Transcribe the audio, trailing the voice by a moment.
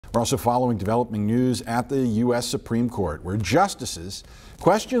We're also following developing news at the U.S. Supreme Court, where justices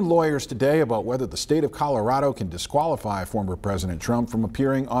questioned lawyers today about whether the state of Colorado can disqualify former President Trump from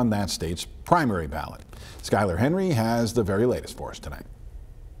appearing on that state's primary ballot. Skylar Henry has the very latest for us tonight.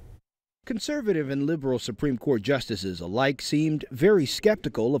 Conservative and liberal Supreme Court justices alike seemed very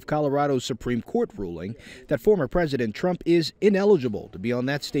skeptical of Colorado's Supreme Court ruling that former President Trump is ineligible to be on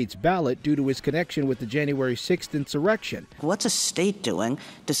that state's ballot due to his connection with the January 6th insurrection. What's a state doing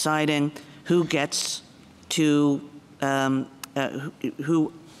deciding who gets to,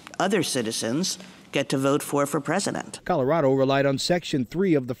 who other citizens get to vote for president? Colorado relied on Section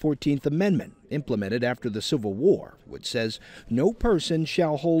 3 of the 14th Amendment, implemented after the Civil War, which says no person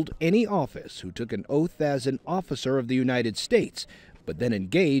shall hold any office who took an oath as an officer of the United States, but then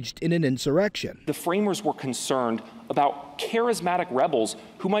engaged in an insurrection. The framers were concerned about charismatic rebels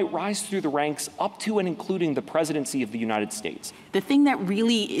who might rise through the ranks up to and including the presidency of the United States. The thing that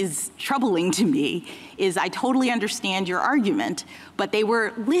really is troubling to me is I totally understand your argument, but they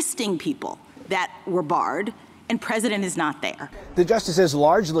were listing people that were barred, and president is not there. The justices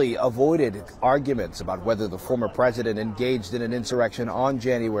largely avoided arguments about whether the former president engaged in an insurrection on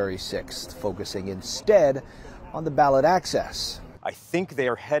January 6th, focusing instead on the ballot access. I think they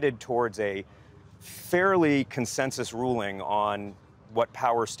are headed towards a fairly consensus ruling on what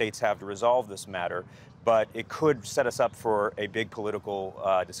power states have to resolve this matter, but it could set us up for a big political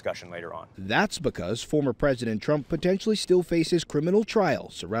discussion later on. That's because former President Trump potentially still faces criminal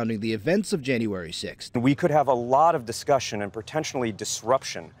trials surrounding the events of January 6th. We could have a lot of discussion and potentially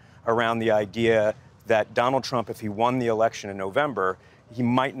disruption around the idea that Donald Trump, if he won the election in November, he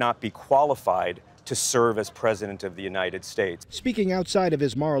might not be qualified to serve as president of the United States. Speaking outside of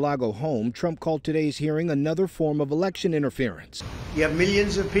his Mar-a-Lago home, Trump called today's hearing another form of election interference. You have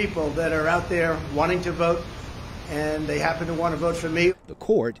millions of people that are out there wanting to vote, and they happen to want to vote for me. The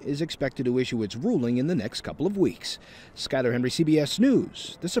court is expected to issue its ruling in the next couple of weeks. Skylar Henry, CBS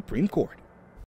News, the Supreme Court.